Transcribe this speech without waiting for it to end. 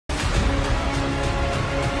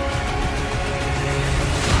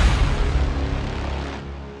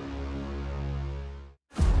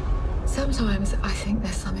Sometimes I think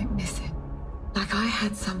there's something missing. Like I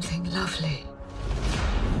had something lovely,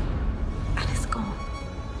 and it's gone.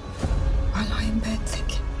 I lie in bed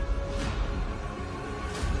thinking,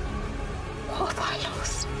 what have I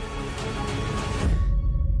lost?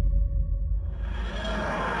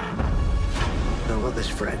 I've got this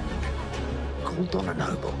friend called Donna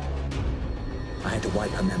Noubl. I had to wipe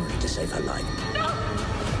her memory to save her life. No!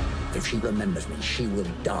 If she remembers me, she will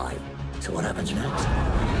die. So what happens next?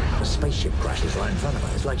 The spaceship crashes right in front of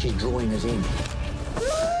her. It's like she's drawing us in.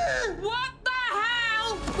 What the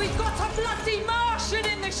hell? We've got a bloody Martian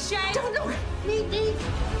in the shed! Don't look! Me!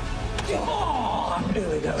 Oh, here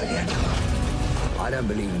we go again. I don't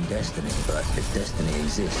believe in destiny, but if destiny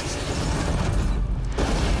exists,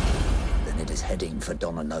 then it is heading for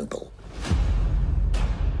Donna Noubl.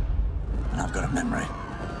 And I've got a memory.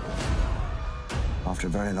 After a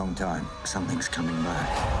very long time, something's coming back.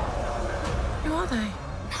 Who are they?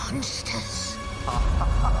 Monsters.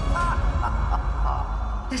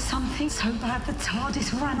 There's something so bad the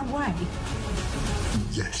TARDIS ran away.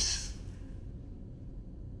 Yes.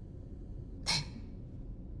 Then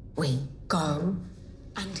we go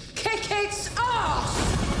and kick its ass!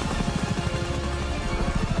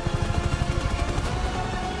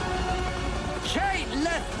 Kate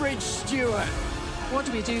Lethbridge Stewart! What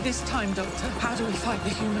do we do this time, Doctor? How do we fight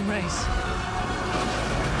the human race?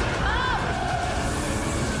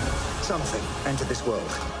 Something entered this world.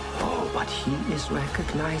 Oh, but he is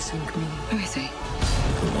recognizing me. Who is he?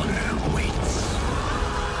 The one who waits.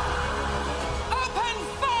 Open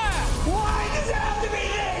fire! Why does it have to be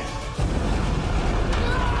this?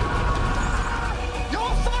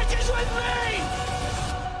 Your fight is with me!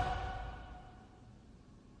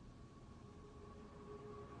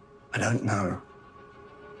 I don't know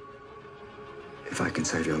if I can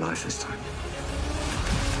save your life this time.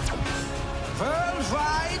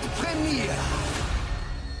 Worldwide premiere!